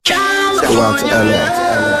go out to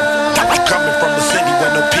LA. Coming from a city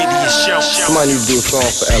where no pity is shown. Somebody need to do a song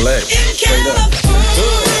for LA. Straight up.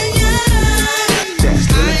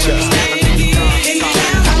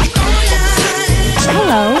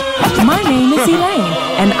 Hello, my name is Elaine,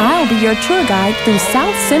 and I'll be your tour guide through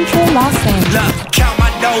South Central Los Angeles. Look, count my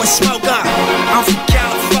dough and smoke up. I'm from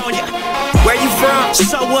California. Where you from?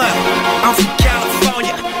 So what? I'm from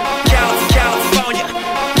California. California.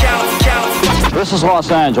 This is Los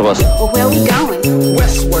Angeles. Well, where we going?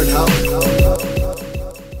 Westward, ho.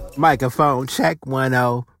 Microphone check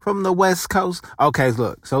 1-0 from the West Coast. Okay,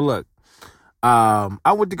 look.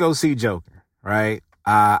 I went to go see Joker, right?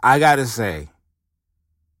 I gotta say,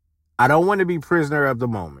 I don't want to be prisoner of the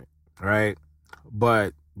moment, right?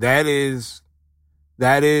 But that is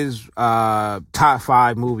top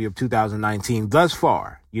 5 movie of 2019 thus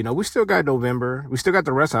far. You know, we still got November. We still got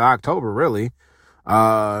the rest of October, really.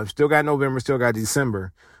 Still got November, still got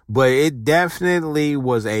December. But it definitely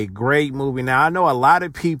was a great movie. Now, I know a lot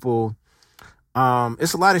of people,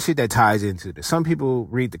 it's a lot of shit that ties into this. Some people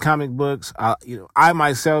read the comic books. I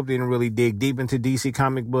myself didn't really dig deep into DC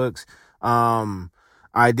comic books.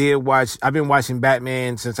 I've been watching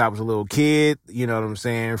Batman since I was a little kid, you know what I'm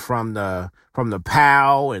saying? From the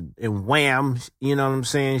POW and Wham, you know what I'm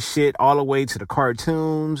saying? Shit, all the way to the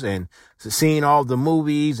cartoons and seeing all the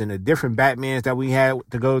movies and the different Batmans that we had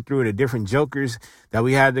to go through, the different Jokers that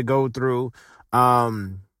we had to go through.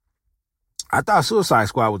 I thought Suicide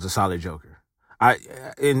Squad was a solid Joker. I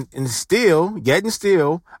still,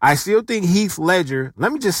 I still think Heath Ledger,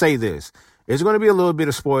 let me just say this. There's going to be a little bit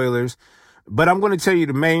of spoilers, but I'm going to tell you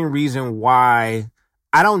the main reason why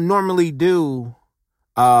I don't normally do,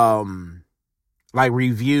 like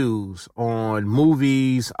reviews on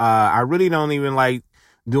movies. I really don't even like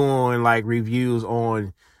doing like reviews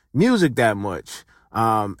on music that much.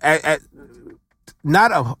 Not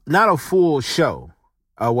a full show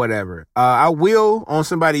or whatever. I will on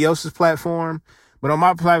somebody else's platform, but on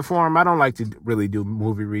my platform, I don't like to really do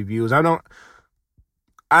movie reviews. I'm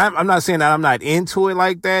not saying that I'm not into it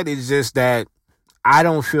like that. It's just that I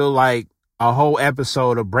don't feel like a whole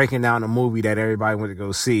episode of breaking down a movie that everybody went to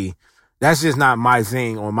go see. That's just not my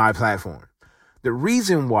thing on my platform. The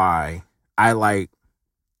reason why I like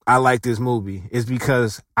this movie is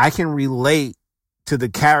because I can relate to the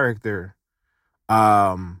character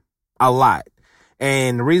a lot.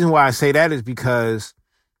 And the reason why I say that is because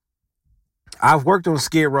I've worked on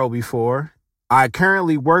Skid Row before. I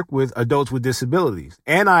currently work with adults with disabilities.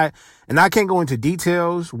 And I can't go into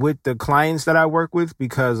details with the clients that I work with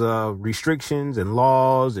because of restrictions and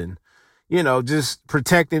laws and, you know, just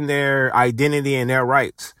protecting their identity and their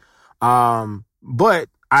rights. But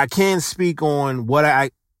I can speak on what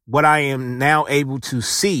I am now able to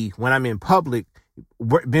see when I'm in public.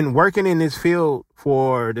 Been working in this field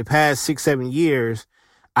for the past 6-7 years.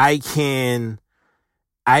 I can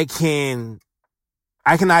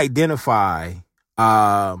identify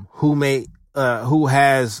who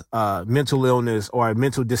has mental illness or a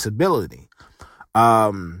mental disability.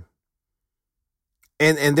 And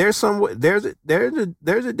there's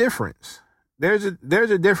a difference. There's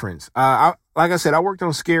a difference. Like I said, I worked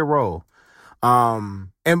on Skid Row.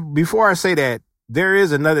 And before I say that, there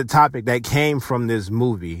is another topic that came from this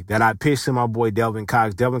movie that I pitched to my boy Delvin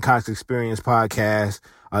Cox Experience Podcast.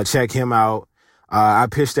 Check him out. I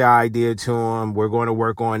pitched the idea to him. We're going to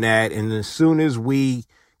work on that. And as soon as we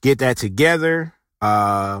get that together,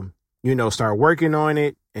 start working on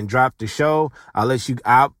it and drop the show, I'll let you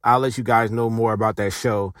guys know more about that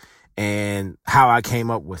show and how I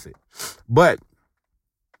came up with it. But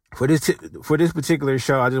for this particular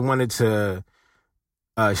show, I just wanted to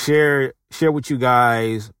share with you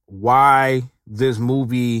guys why this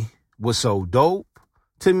movie was so dope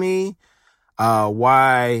to me,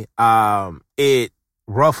 why it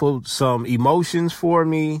ruffled some emotions for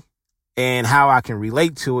me, and how I can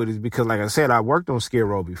relate to it is because, like I said, I worked on Skid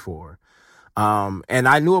Row before, and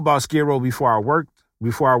I knew about Skid Row before I worked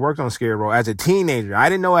on Skid Row as a teenager. I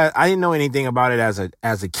didn't know anything about it as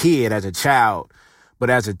a kid, as a child. But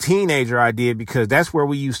as a teenager, I did because that's where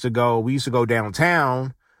we used to go. We used to go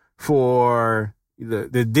downtown for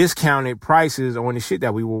the discounted prices on the shit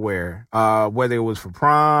that we would wear, whether it was for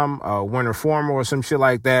prom, winter formal, or some shit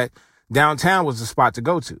like that. Downtown was the spot to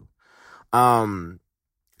go to.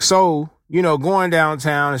 So, going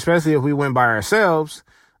downtown, especially if we went by ourselves,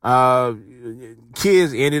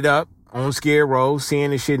 kids ended up on Skid Row, seeing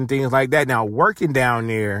the shit and things like that. Now, working down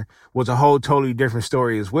there was a whole totally different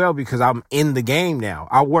story as well because I'm in the game now.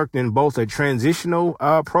 I worked in both a transitional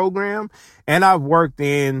program and I've worked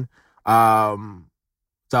in the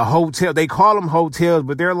hotel. They call them hotels,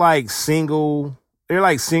 but they're like single they're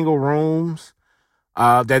like single rooms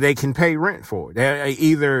that they can pay rent for. They're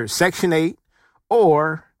either Section 8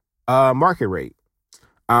 or market rate.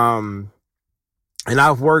 And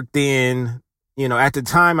I've worked in, at the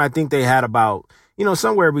time, I think they had about,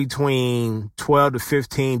 somewhere between 12 to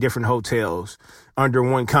 15 different hotels under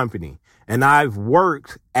one company. And I've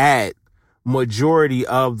worked at majority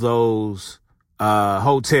of those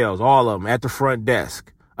hotels, all of them, at the front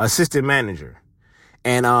desk, assistant manager.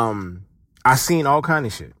 And I've seen all kind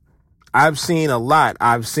of shit. I've seen a lot.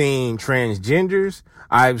 I've seen transgenders.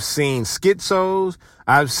 I've seen schizos.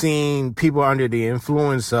 I've seen people under the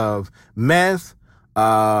influence of meth,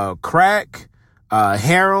 crack,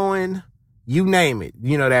 heroin, you name it.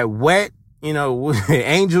 That wet,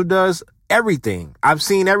 angel dust, everything. I've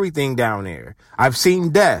seen everything down there. I've seen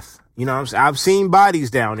death. I've seen bodies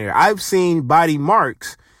down there. I've seen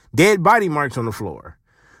dead body marks on the floor.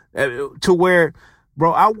 To where,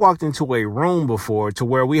 bro, I walked into a room before to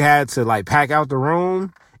where we had to like pack out the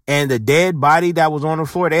room, and the dead body that was on the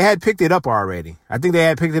floor, they had picked it up already. I think they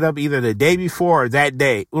had picked it up either the day before or that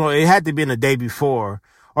day. Well, it had to have been the day before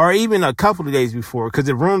or even a couple of days before, because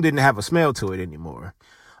the room didn't have a smell to it anymore.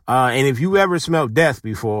 And if you ever smelled death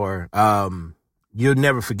before, you'll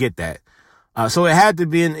never forget that. So it had to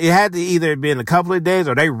either have been a couple of days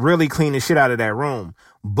or they really cleaned the shit out of that room.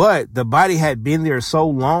 But the body had been there so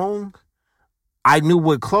long, I knew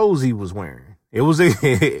what clothes he was wearing. It was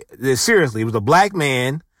seriously, it was a black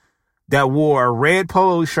man that wore a red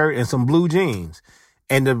polo shirt and some blue jeans.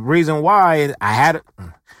 And the reason why I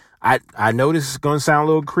know this is going to sound a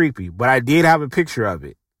little creepy, but I did have a picture of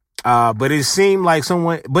it. But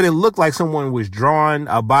it looked like someone was drawing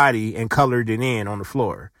a body and colored it in on the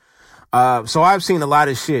floor. So I've seen a lot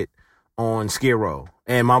of shit on Skid Row.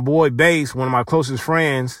 And my boy Bass, one of my closest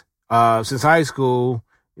friends, since high school,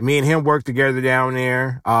 me and him worked together down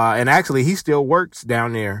there. And actually he still works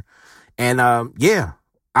down there. And, yeah,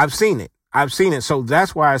 I've seen it. So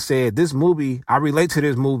that's why I said this movie, I relate to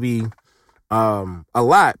this movie, a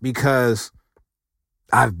lot, because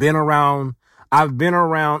I've been around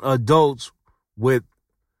adults with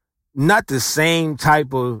not the same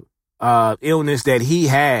type of, illness that he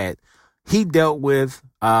had. He dealt with,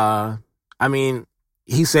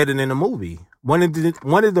 he said it in the movie. One of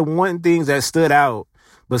the things that stood out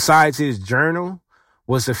besides his journal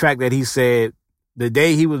was the fact that he said the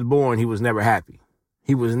day he was born, he was never happy.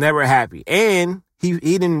 He was never happy. And he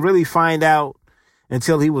didn't really find out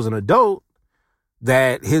until he was an adult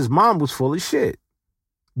that his mom was full of shit.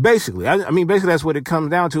 Basically, basically that's what it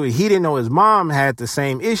comes down to. He didn't know his mom had the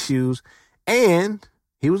same issues, and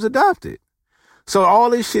he was adopted. So all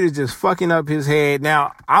this shit is just fucking up his head.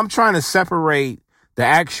 Now, I'm trying to separate the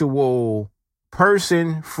actual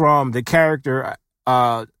person from the character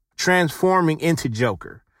transforming into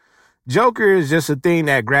Joker. Joker is just a thing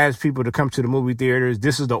that grabs people to come to the movie theaters.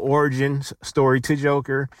 This is the origin story to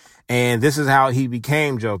Joker, and this is how he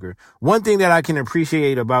became Joker. One thing that I can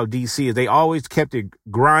appreciate about DC is they always kept it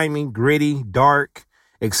grimy, gritty, dark,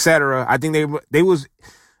 etc. I think let's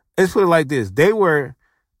put it like this. They were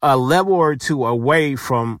a level or two away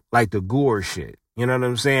from like the gore shit. You know what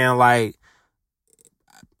I'm saying? Like,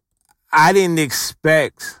 I didn't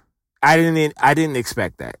expect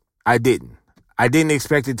that. I didn't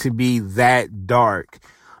expect it to be that dark.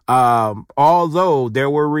 Although there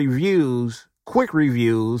were quick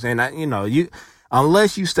reviews, and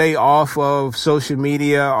unless you stay off of social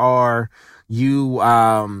media or you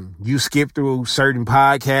skip through certain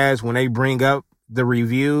podcasts when they bring up the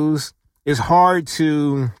reviews, it's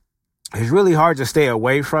really hard to stay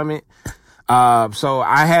away from it. So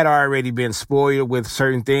I had already been spoiled with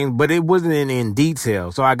certain things, but it wasn't in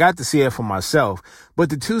detail. So I got to see it for myself. But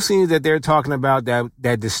the two scenes that they're talking about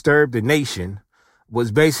that disturbed the nation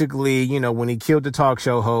was basically, when he killed the talk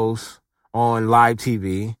show host on live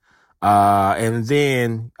TV. And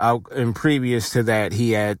then and previous to that,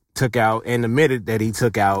 he had took out and admitted that he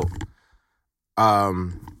took out,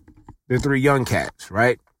 the three young cats,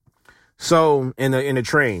 right? So in the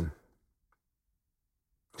train.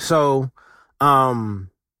 So, I've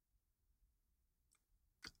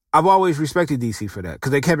always respected DC for that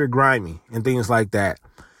because they kept it grimy and things like that.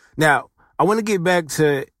 Now, I want to get back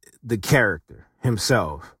to the character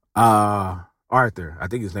himself, Arthur. I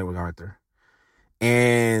think his name was Arthur.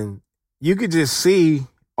 And you could just see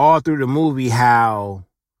all through the movie how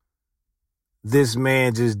this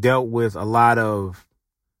man just dealt with a lot of,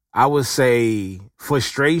 I would say,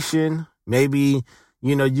 frustration. Maybe,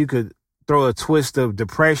 you could throw a twist of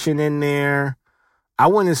depression in there. I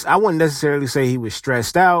wouldn't necessarily say he was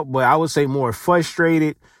stressed out, but I would say more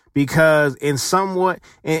frustrated because in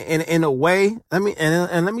a way, let me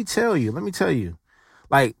tell you,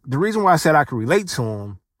 like, the reason why I said I could relate to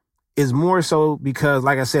him is more so because,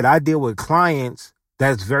 like I said, I deal with clients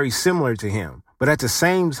that's very similar to him. But at the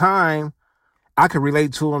same time, I could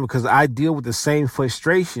relate to him because I deal with the same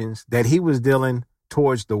frustrations that he was dealing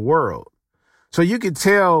towards the world. So you could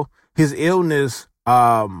tell his illness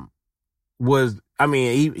was, I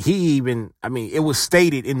mean, it was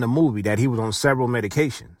stated in the movie that he was on several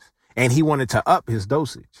medications and he wanted to up his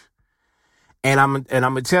dosage. And I'm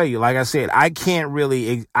gonna tell you, like I said, I can't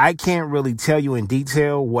really tell you in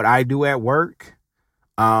detail what I do at work,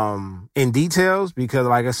 in details, because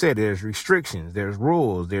like I said, there's restrictions, there's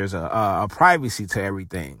rules, there's a privacy to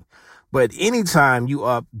everything. But anytime you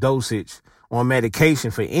up dosage on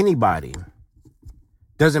medication for anybody,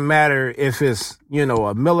 doesn't matter if it's,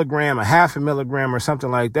 a milligram, a half a milligram or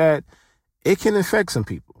something like that, it can affect some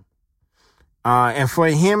people. And for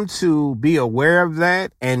him to be aware of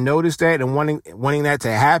that and notice that and wanting that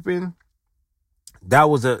to happen, that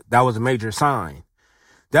was a major sign.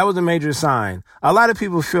 That was a major sign. A lot of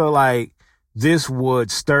people feel like this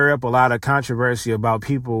would stir up a lot of controversy about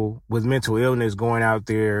people with mental illness going out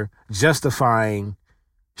there justifying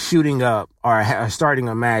shooting up or starting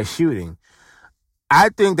a mass shooting. I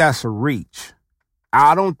think that's a reach.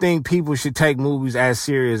 I don't think people should take movies as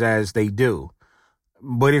serious as they do.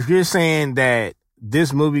 But if you're saying that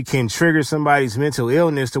this movie can trigger somebody's mental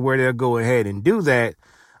illness to where they'll go ahead and do that,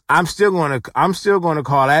 I'm still going to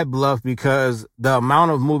call that bluff, because the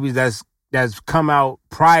amount of movies that's come out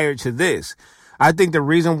prior to this. I think the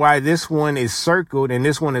reason why this one is circled and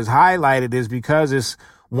this one is highlighted is because it's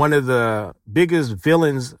one of the biggest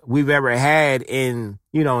villains we've ever had in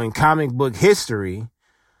comic book history.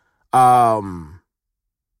 And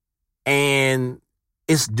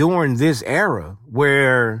it's during this era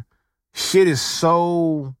where shit is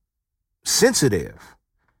so sensitive.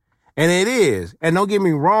 And it is. And don't get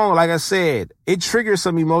me wrong, like I said, it triggers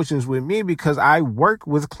some emotions with me because I work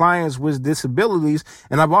with clients with disabilities,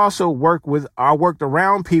 and I've also worked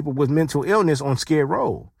around people with mental illness on Skid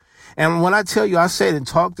Row. And when I tell you, I said and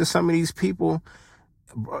talked to some of these people,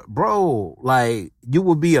 bro, like, you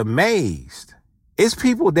will be amazed. It's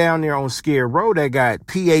people down there on Skid Row that got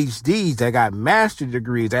PhDs, that got master's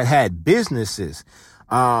degrees, that had businesses,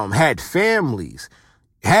 had families,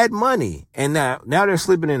 had money, and now they're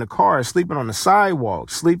sleeping in a car, sleeping on the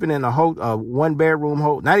sidewalk, sleeping in a one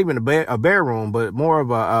bedroom, not even a bedroom, but more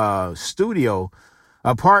of a studio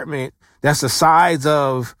apartment that's the size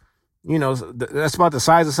of, that's about the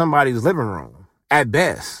size of somebody's living room at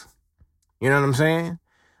best. You know what I'm saying?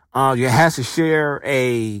 You have to share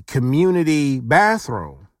a community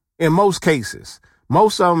bathroom in most cases.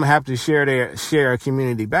 Most of them have to share a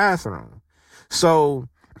community bathroom. So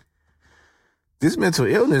this mental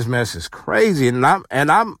illness mess is crazy, and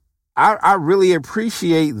I really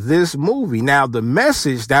appreciate this movie. Now, the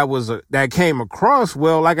message that came across,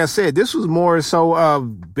 well, like I said, this was more so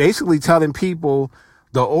of basically telling people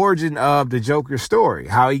the origin of the Joker story,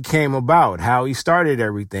 how he came about, how he started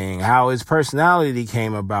everything, how his personality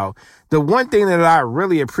came about. The one thing that I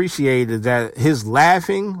really appreciated is that his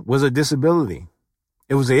laughing was a disability.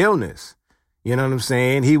 It was an illness. You know what I'm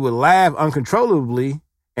saying? He would laugh uncontrollably,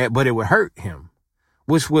 but it would hurt him.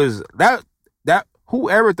 Which was that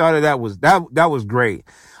whoever thought of that was great.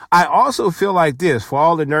 I also feel like this, for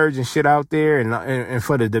all the nerds and shit out there, and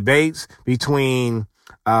for the debates between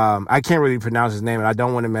I can't really pronounce his name and I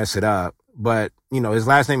don't want to mess it up, but his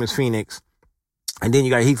last name is Phoenix, and then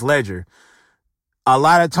you got Heath Ledger. A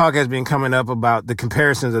lot of talk has been coming up about the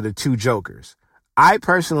comparisons of the two Jokers. I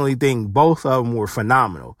personally think both of them were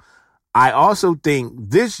phenomenal. I also think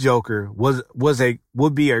this Joker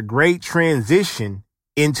would be a great transition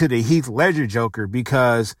into the Heath Ledger Joker,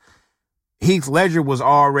 because Heath Ledger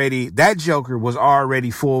that Joker was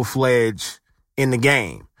already full-fledged in the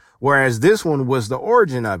game, whereas this one was the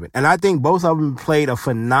origin of it. And I think both of them played a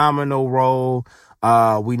phenomenal role.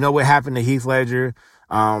 We know what happened to Heath Ledger.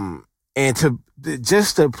 And to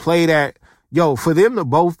play that, for them to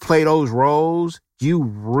both play those roles, you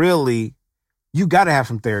got to have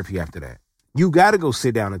some therapy after that. You got to go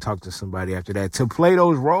sit down and talk to somebody after that to play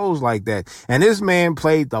those roles like that. And this man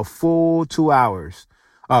played the full 2 hours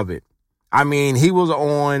of it. I mean, he was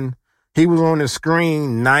on the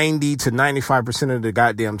screen 90 to 95% of the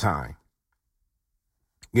goddamn time.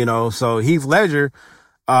 So Heath Ledger,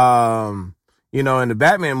 in the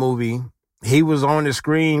Batman movie, he was on the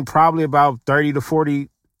screen probably about 30 to 40%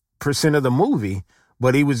 of the movie,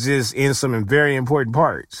 but he was just in some very important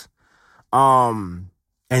parts.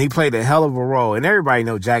 And he played a hell of a role. And everybody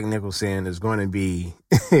knows Jack Nicholson is going to be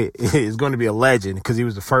a legend, because he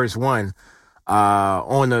was the first one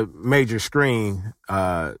on the major screen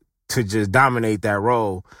to to just dominate that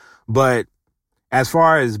role. But as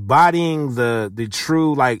far as bodying the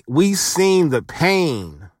true, like, we seen the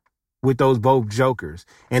pain with those both Jokers,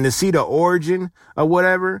 and to see the origin of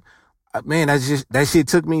whatever, man, that shit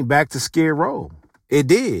took me back to Skid Row. It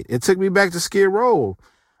did. It took me back to Skid Row.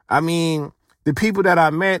 I mean, the people that I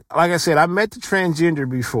met, like I said, I met the transgender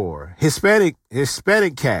before, Hispanic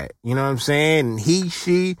cat, you know what I'm saying? He,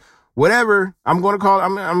 she, whatever I'm going to call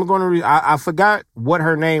it. I forgot what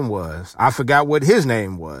her name was. I forgot what his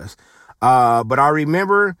name was. But I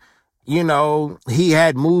remember, you know, he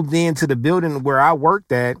had moved into the building where I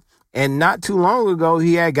worked at, and not too long ago,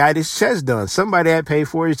 he had got his chest done. Somebody had paid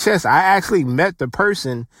for his chest. I actually met the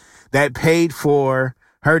person that paid for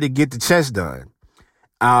her to get the chest done.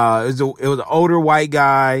 It was an older white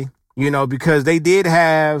guy, you know, because they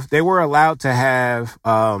were allowed to have,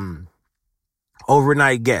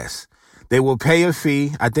 overnight guests. They will pay a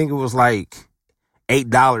fee. I think it was like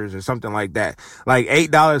 $8 or something like that. Like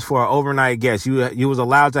 $8 for an overnight guest. You was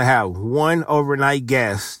allowed to have one overnight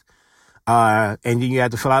guest. And then you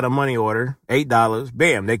had to fill out a money order, $8,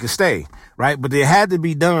 bam, they could stay, right? But it had to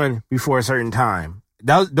be done before a certain time.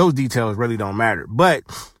 Those details really don't matter. But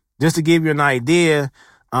just to give you an idea,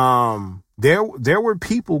 there were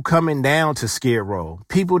people coming down to Skid Row,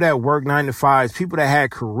 people that worked 9 to 5s, people that had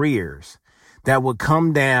careers that would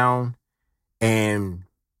come down, and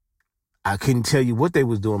I couldn't tell you what they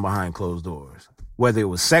was doing behind closed doors, whether it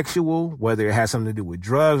was sexual, whether it had something to do with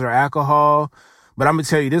drugs or alcohol. But I'm going to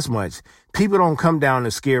tell you this much. People don't come down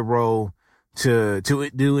to Skid Row to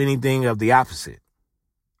do anything of the opposite.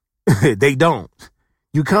 They don't.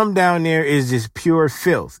 You come down there is just pure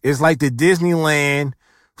filth. It's like the Disneyland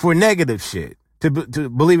for negative shit. To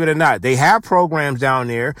believe it or not, they have programs down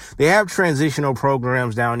there. They have transitional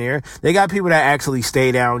programs down there. They got people that actually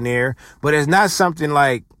stay down there, but it's not something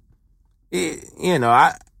like, you know,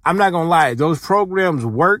 I'm not going to lie. Those programs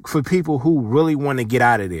work for people who really want to get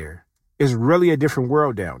out of there. It's really a different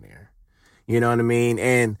world down there. You know what I mean?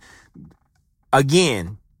 And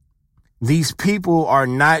again, these people are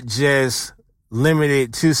not just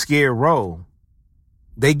limited to Skid Row.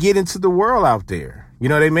 They get into the world out there. You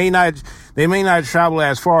know, they may not travel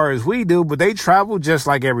as far as we do, but they travel just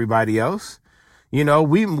like everybody else. You know,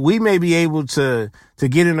 we may be able to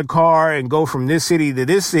get in a car and go from this city to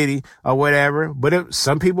this city or whatever, but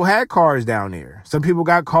some people had cars down there. Some people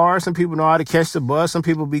got cars. Some people know how to catch the bus. Some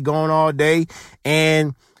people be going all day,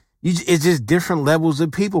 and it's just different levels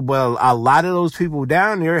of people. But a lot of those people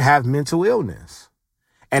down there have mental illness,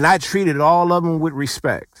 and I treated all of them with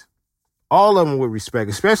respect. All of them with respect,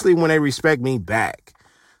 especially when they respect me back.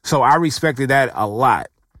 So I respected that a lot.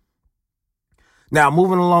 Now,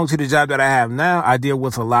 moving along to the job that I have now, I deal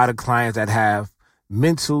with a lot of clients that have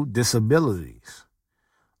mental disabilities.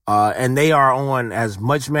 And they are on as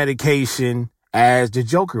much medication as the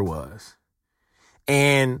Joker was.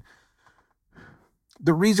 And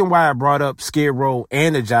the reason why I brought up Skid Row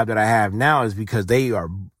and the job that I have now is because they are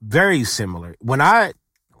very similar. When I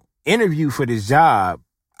interviewed for this job,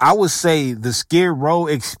 I would say the Skid Row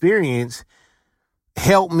experience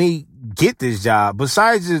helped me get this job.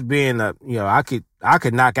 Besides just being I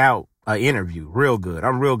could knock out an interview real good.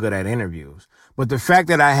 I'm real good at interviews. But the fact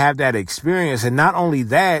that I have that experience, and not only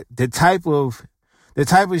that, the type of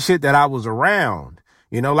shit that I was around,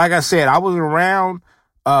 you know, like I said, I was around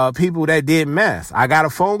people that did meth. I got a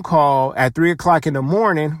phone call at 3:00 in the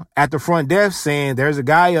morning at the front desk saying there's a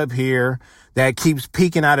guy up here that keeps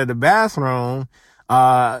peeking out of the bathroom.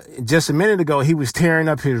 Just a minute ago, he was tearing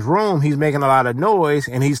up his room. He's making a lot of noise,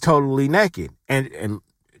 and he's totally naked. And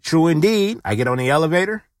true indeed, I get on the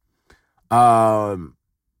elevator.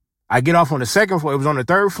 I get off on the second floor. It was on the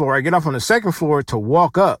third floor. I get off on the second floor to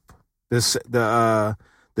walk up the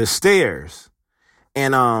stairs.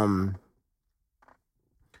 And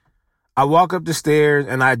I walk up the stairs,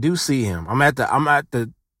 and I do see him. I'm at the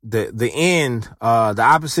end, the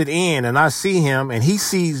opposite end, and I see him, and he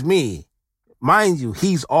sees me. Mind you,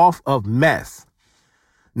 he's off of meth.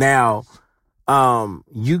 Now,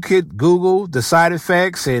 you could Google the side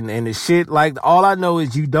effects and the shit. Like, all I know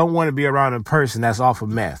is you don't want to be around a person that's off of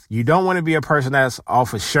meth. You don't want to be a person that's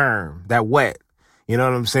off of Sherm, that wet. You know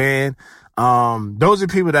what I'm saying? Those are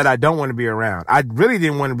people that I don't want to be around. I really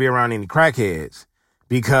didn't want to be around any crackheads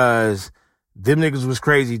because them niggas was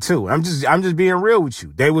crazy too. I'm just being real with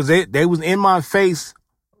you. They was in my face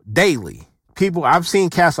daily. People, I've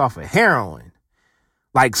seen cats off of heroin,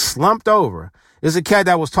 like slumped over. There's a cat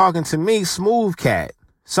that was talking to me, smooth cat,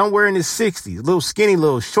 somewhere in his 60s, little skinny,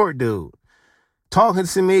 little short dude, talking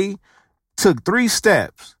to me, took 3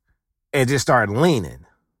 steps and just started leaning.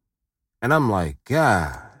 And I'm like,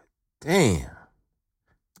 God damn.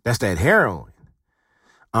 That's that heroin.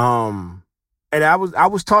 And I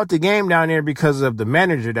was taught the game down there because of the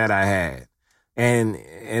manager that I had. And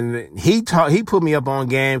he put me up on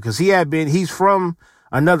game because he's from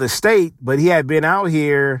another state, but he had been out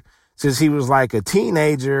here since he was like a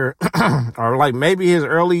teenager or like maybe his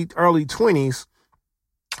early 20s.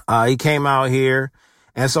 He came out here.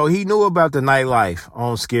 And so he knew about the nightlife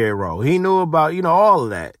on Skid Row. He knew about, all of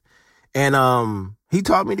that. And he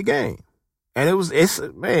taught me the game. And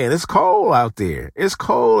it's cold out there. It's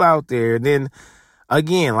cold out there. And then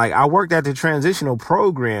again, like I worked at the transitional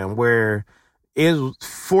program where it was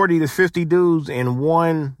 40 to 50 dudes in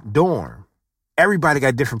one dorm. Everybody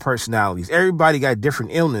got different personalities. Everybody got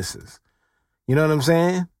different illnesses. You know what I'm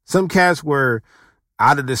saying? Some cats were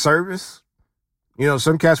out of the service.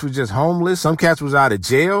 Some cats was just homeless. Some cats was out of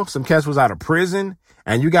jail. Some cats was out of prison.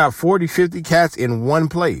 And you got 40, 50 cats in one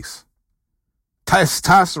place.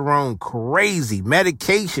 Testosterone crazy.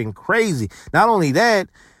 Medication crazy. Not only that,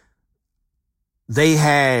 they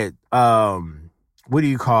had, what do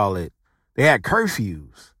you call it? They had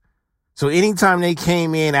curfews. So anytime they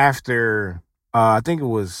came in after, I think it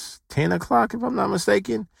was 10 o'clock, if I'm not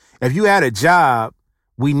mistaken. If you had a job,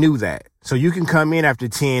 we knew that. So you can come in after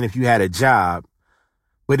 10 if you had a job.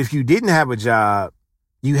 But if you didn't have a job,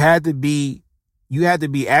 you had to be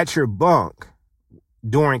at your bunk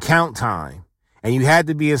during count time. And you had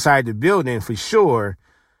to be inside the building for sure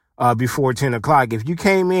before 10 o'clock. If you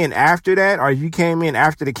came in after that or if you came in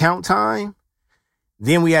after the count time,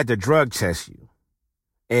 then we had to drug test you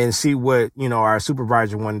and see what, our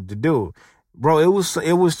supervisor wanted to do. Bro,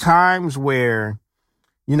 it was times where,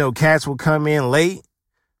 cats would come in late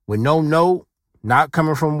with no note, not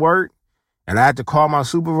coming from work. And I had to call my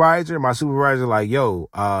supervisor. My supervisor like, yo,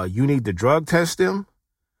 you need to drug test them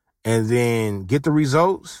and then get the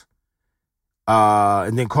results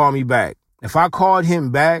and then call me back. If I called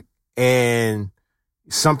him back and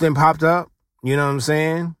something popped up, you know what I'm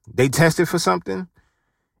saying? They tested for something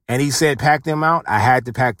and he said, pack them out. I had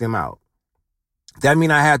to pack them out. That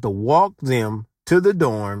means I had to walk them to the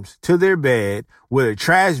dorms, to their bed with a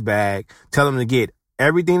trash bag, tell them to get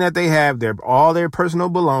everything that they have, all their personal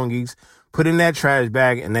belongings, put in that trash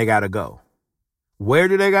bag, and they gotta go. Where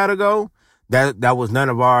do they gotta go? That was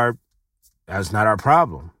that's not our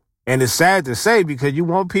problem. And it's sad to say because you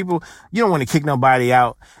don't want to kick nobody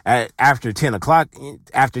out after 10 o'clock,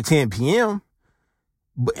 after 10 p.m.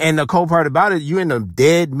 And the cold part about it, you're in the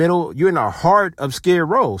dead middle, you're in the heart of Skid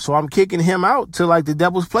Row. So I'm kicking him out to like the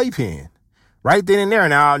devil's playpen. Right then and there.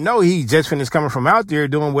 Now I know he just finished coming from out there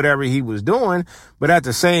doing whatever he was doing, but at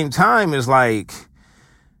the same time, it's like,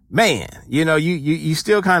 man, you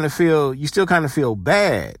still kind of feel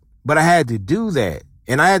bad, but I had to do that.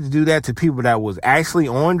 And I had to do that to people that was actually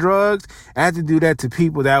on drugs. I had to do that to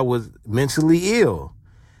people that was mentally ill.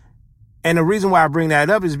 And the reason why I bring that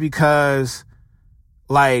up is because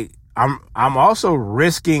like I'm also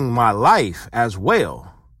risking my life as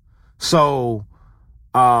well. So,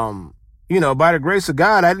 by the grace of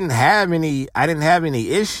God, I didn't have any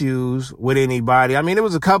issues with anybody. I mean, there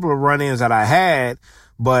was a couple of run-ins that I had,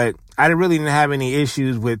 but I didn't have any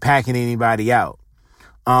issues with packing anybody out.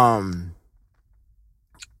 One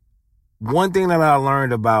thing that I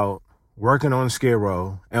learned about working on Skid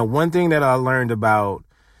Row, and one thing that I learned about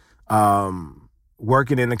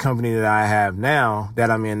working in the company that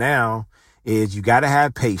I'm in now, is you got to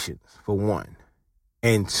have patience, for one.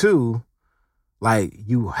 And two, like,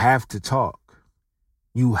 you have to talk.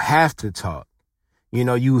 You have to talk.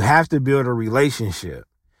 You have to build a relationship.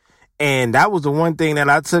 And that was the one thing that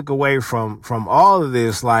I took away from all of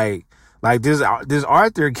this. Like this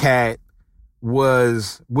Arthur cat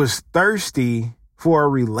was thirsty for a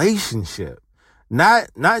relationship, not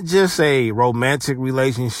just a romantic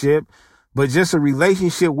relationship, but just a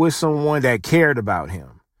relationship with someone that cared about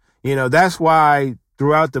him. That's why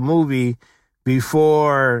throughout the movie,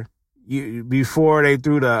 before they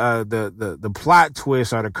threw the plot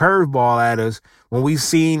twist or the curveball at us, when we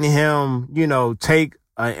seen him, take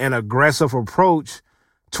an aggressive approach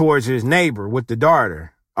towards his neighbor with the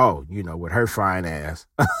daughter. Oh, with her fine ass.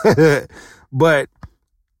 But,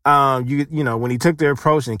 when he took the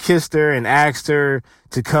approach and kissed her and asked her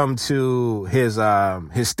to come to his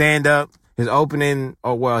stand up, his opening,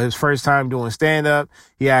 his first time doing stand up,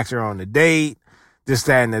 he asked her on the date, this,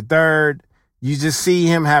 that, and the third. You just see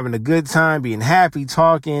him having a good time, being happy,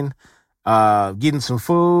 talking, getting some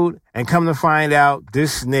food, and come to find out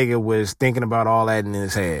this nigga was thinking about all that in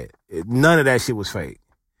his head. None of that shit was fake.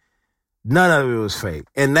 None of it was fake.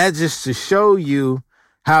 And that just to show you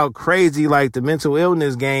how crazy like the mental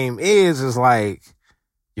illness game is like,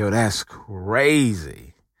 yo, that's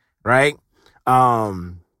crazy. Right?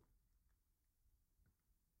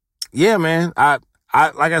 yeah, man, I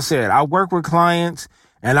like I said, I work with clients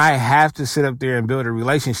and I have to sit up there and build a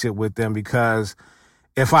relationship with them, because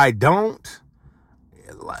if I don't,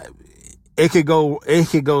 it could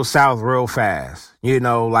go south real fast. You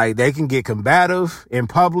know, like they can get combative in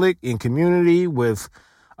public, in community, with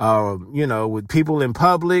with people in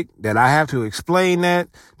public that I have to explain that.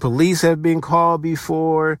 Police have been called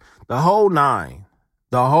before, the whole nine.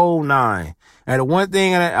 And the one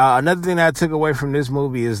thing, another thing that I took away from this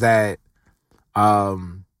movie is that,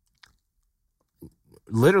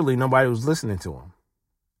 literally nobody was listening to him.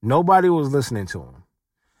 Nobody was listening to him.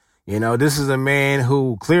 You know, this is a man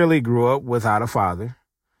who clearly grew up without a father.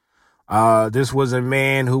 This was a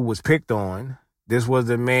man who was picked on. This was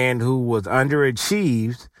a man who was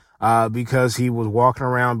underachieved, because he was walking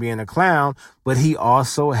around being a clown, but he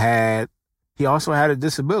also had a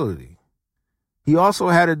disability.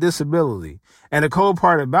 And the cold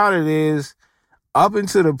part about it is, up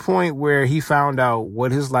until the point where he found out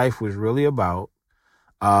what his life was really about,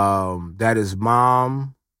 that his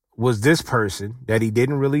mom was this person that he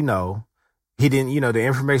didn't really know. He didn't, the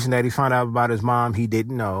information that he found out about his mom, he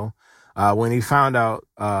didn't know. When he found out,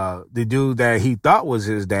 the dude that he thought was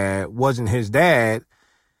his dad wasn't his dad.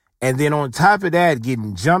 And then on top of that,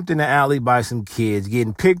 getting jumped in the alley by some kids,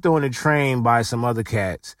 getting picked on the train by some other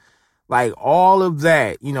cats. Like all of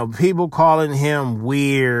that, people calling him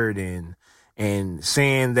weird and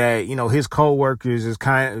saying that, his coworkers is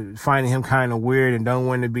finding him kind of weird and don't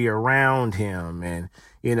want to be around him. And,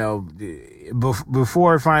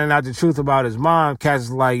 before finding out the truth about his mom, cats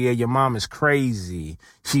is like, yeah, your mom is crazy.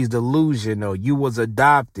 She's delusional. You was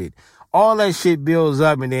adopted. All that shit builds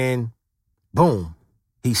up, and then boom,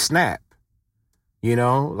 he snapped.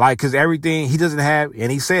 Cause everything he doesn't have,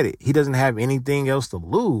 and he said it, he doesn't have anything else to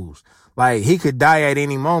lose. Like he could die at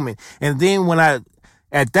any moment. And then when at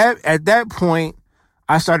that point,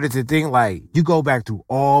 I started to think, like, you go back through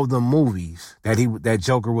all the movies that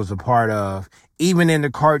Joker was a part of, even in the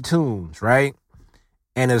cartoons, right?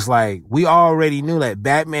 And it's like, we already knew that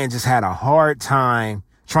Batman just had a hard time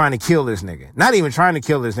trying to kill this nigga. Not even trying to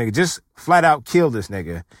kill this nigga, just flat out kill this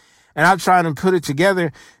nigga. And I'm trying to put it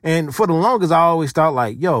together. And for the longest, I always thought,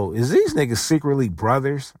 like, yo, is these niggas secretly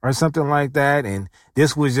brothers or something like that? And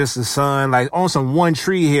this was just a son, like on some One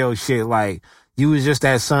Tree Hill shit. Like, you was just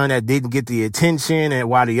that son that didn't get the attention, and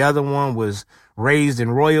while the other one was raised in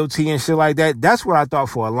royalty and shit like that. That's what I thought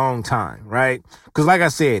for a long time, right? Because like I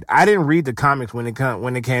said, I didn't read the comics when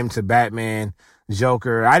it came to Batman,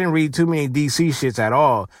 Joker. I didn't read too many DC shits at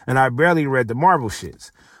all, and I barely read the Marvel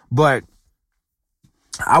shits. But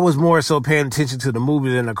I was more so paying attention to the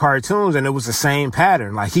movies and the cartoons, and it was the same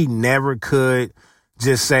pattern. Like, he never could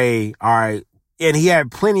just say, all right, and he had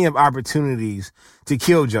plenty of opportunities to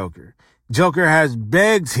kill Joker. Joker has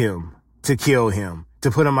begged him to kill him, to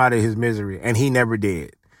put him out of his misery, and he never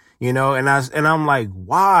did. And I'm like,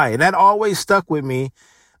 why? And that always stuck with me.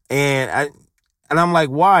 And I'm like,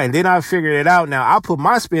 why? And then I figured it out. Now, I put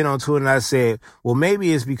my spin onto it, and I said, well,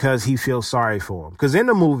 maybe it's because he feels sorry for him. Because in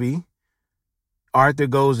the movie, Arthur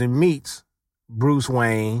goes and meets Bruce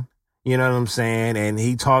Wayne, you know what I'm saying? And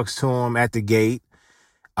he talks to him at the gate,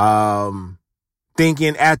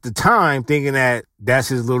 thinking that that's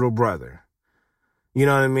his little brother. You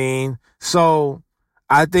know what I mean? So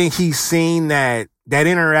I think he's seen that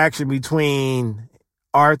interaction between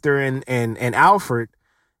Arthur and Alfred,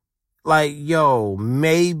 like, yo,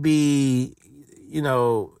 maybe, he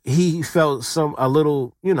felt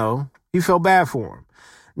he felt bad for him.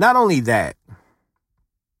 Not only that,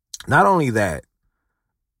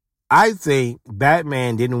 I think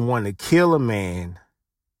Batman didn't want to kill a man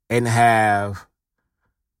and have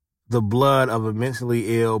the blood of a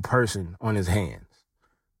mentally ill person on his hands.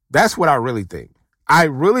 That's what I really think. I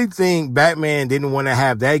really think Batman didn't want to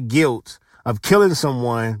have that guilt of killing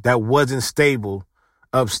someone that wasn't stable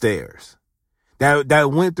upstairs,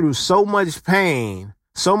 that went through so much pain,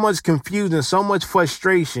 so much confusion, so much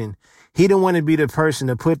frustration. He didn't want to be the person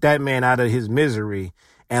to put that man out of his misery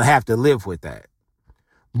and have to live with that.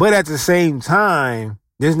 But at the same time,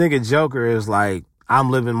 this nigga Joker is like,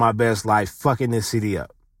 I'm living my best life, fucking this city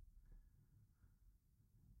up.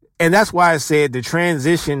 And that's why I said the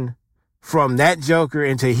transition from that Joker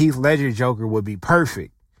into Heath Ledger Joker would be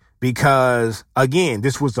perfect, because again,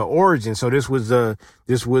 this was the origin. So this was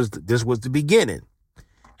the beginning.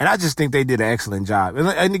 And I just think they did an excellent job.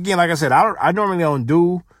 And again, like I said, I normally don't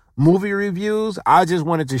do movie reviews. I just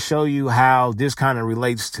wanted to show you how this kind of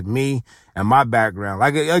relates to me and my background.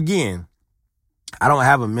 Like, again, I don't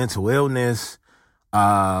have a mental illness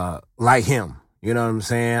like him. You know what I'm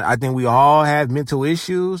saying? I think we all have mental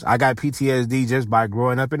issues. I got PTSD just by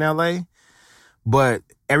growing up in LA. But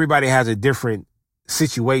everybody has a different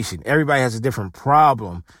situation. Everybody has a different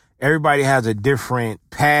problem. Everybody has a different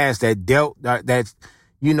past that's,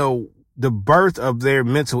 you know, the birth of their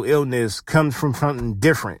mental illness comes from something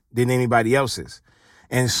different than anybody else's.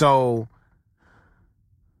 And so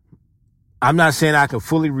I'm not saying I can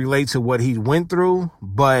fully relate to what he went through,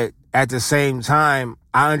 but at the same time,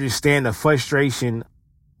 I understand the frustration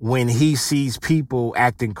when he sees people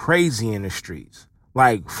acting crazy in the streets.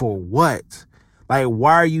 Like, for what? Like,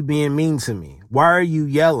 why are you being mean to me? Why are you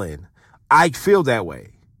yelling? I feel that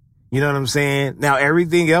way. You know what I'm saying? Now,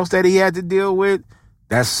 everything else that he had to deal with,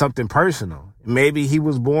 that's something personal. Maybe he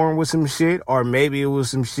was born with some shit, or maybe it was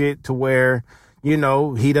some shit to where, you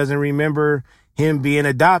know, he doesn't remember him being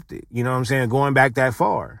adopted. You know what I'm saying? Going back that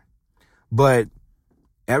far. But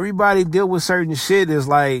everybody deal with certain shit is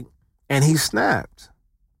like, and he snapped.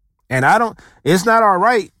 And it's not all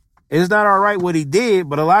right. It's not all right what he did,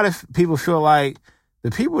 but a lot of people feel like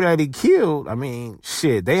the people that he killed, I mean,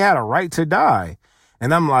 shit, they had a right to die.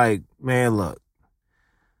 And I'm like, man, look,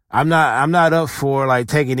 I'm not up for like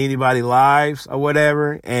taking anybody's lives or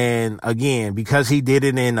whatever. And again, because he did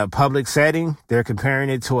it in a public setting, they're comparing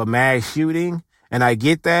it to a mass shooting. And I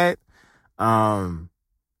get that.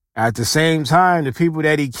 At the same time, the people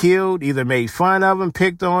that he killed either made fun of him,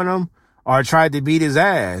 picked on him, or tried to beat his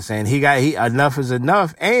ass. And enough is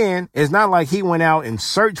enough. And it's not like he went out and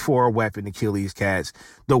searched for a weapon to kill these cats.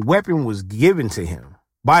 The weapon was given to him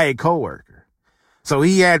by a coworker. So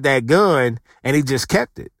he had that gun and he just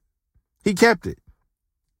kept it. He kept it.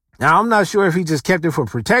 Now, I'm not sure if he just kept it for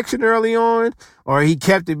protection early on, or he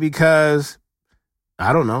kept it because,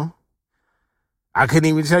 I don't know. I couldn't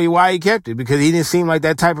even tell you why he kept it, because he didn't seem like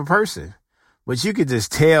that type of person. But you could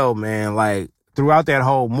just tell, man, like, throughout that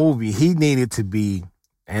whole movie, he needed to be,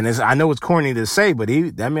 and I know it's corny to say, but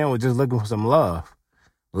that man was just looking for some love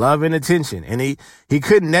and attention. And he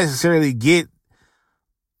couldn't necessarily get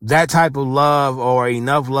that type of love or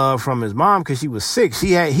enough love from his mom because she was sick.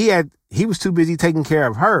 He was too busy taking care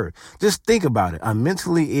of her. Just think about it. A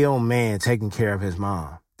mentally ill man taking care of his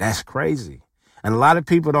mom. That's crazy. And a lot of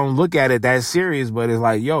people don't look at it that serious, but it's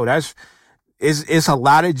like, yo, it's a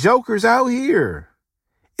lot of jokers out here.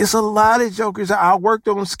 It's a lot of jokers. I worked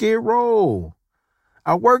on Skid Row.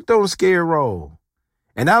 And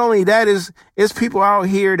not only that, it's people out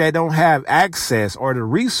here that don't have access or the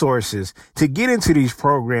resources to get into these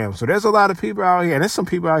programs. So there's a lot of people out here, and there's some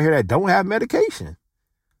people out here that don't have medication.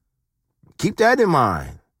 Keep that in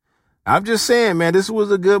mind. I'm just saying, man, this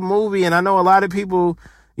was a good movie. And I know a lot of people,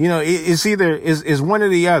 you know, it's one or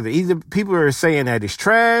the other. Either people are saying that it's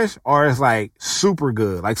trash or it's like super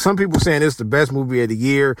good. Like some people saying it's the best movie of the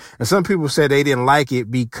year. And some people said they didn't like it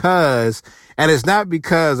because, and it's not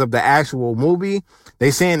because of the actual movie. They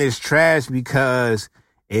saying it's trash because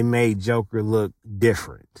it made Joker look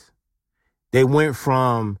different. They went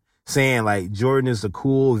from saying like Jordan is a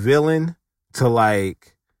cool villain to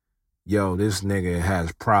like, yo, this nigga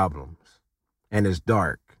has problems and it's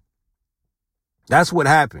dark. That's what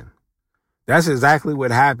happened. That's exactly what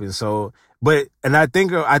happened. So, and I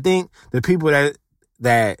think the people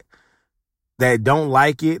that don't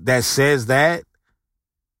like it, that says that,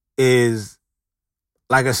 is,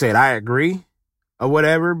 like I said, I agree or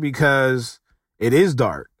whatever, because it is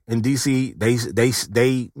dark. And DC,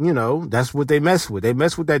 they, you know, that's what they mess with. They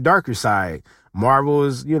mess with that darker side. Marvel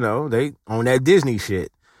is, you know, they own that Disney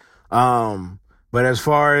shit. But as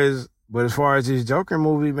far as this Joker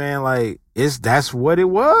movie, man, like, that's what it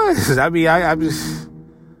was. I mean, I just,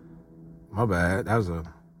 my bad. That was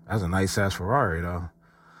a nice ass Ferrari though.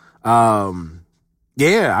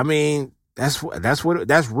 Yeah, I mean, that's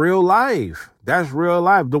real life. That's real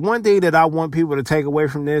life. The one thing that I want people to take away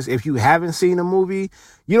from this, if you haven't seen the movie,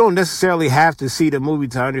 you don't necessarily have to see the movie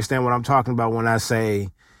to understand what I'm talking about when I say,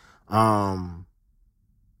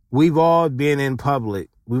 we've all been in public.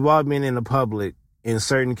 We've all been in the public in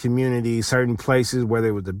certain communities, certain places, whether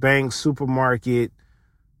it was the bank, supermarket,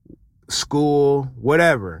 school,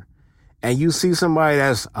 whatever. And you see somebody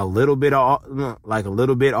that's a little bit off,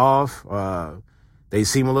 they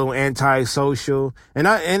seem a little antisocial. And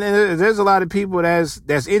there's a lot of people that's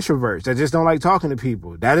introverts that just don't like talking to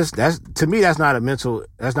people. That's to me, that's not a mental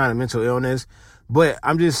illness. But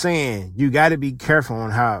I'm just saying, you got to be careful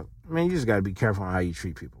on you just got to be careful on how you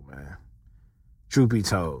treat people, man. Truth be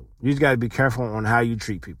told, you just got to be careful on how you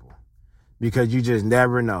treat people, because you just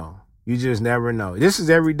never know. You just never know. This is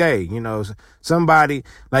every day. You know, somebody,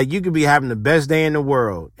 like, you could be having the best day in the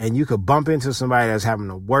world and you could bump into somebody that's having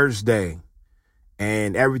the worst day,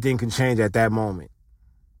 and everything can change at that moment.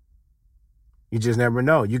 You just never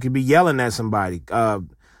know. You could be yelling at somebody,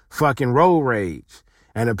 fucking road rage.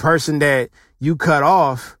 And the person that you cut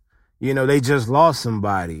off, you know, they just lost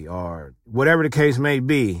somebody or whatever the case may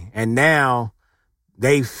be. And now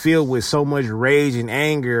they feel with so much rage and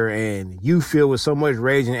anger, and you feel with so much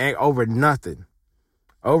rage and anger over nothing.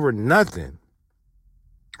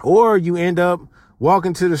 Or you end up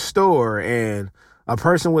walking to the store and a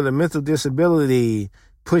person with a mental disability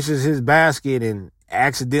pushes his basket and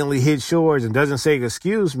accidentally hits yours and doesn't say,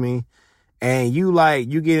 excuse me. And you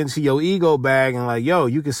get into your ego bag and like, yo,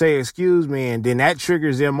 you can say, excuse me. And then that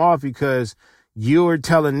triggers them off because you're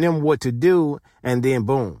telling them what to do. And then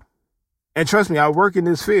boom. And trust me, I work in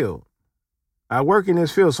this field.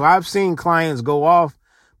 So I've seen clients go off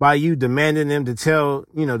by you demanding them to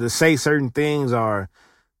to say certain things or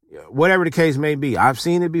whatever the case may be. I've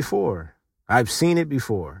seen it before. This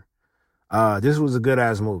was a good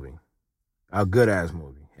ass movie.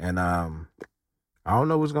 And I don't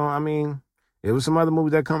know what's it was some other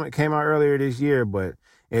movies that came out earlier this year, but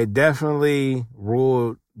it definitely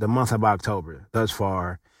ruled the month of October thus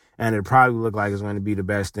far. And it probably looked like it's going to be the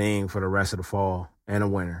best thing for the rest of the fall and the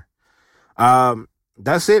winter.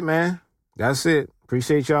 That's it, man. That's it.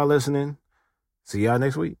 Appreciate y'all listening. See y'all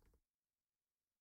next week.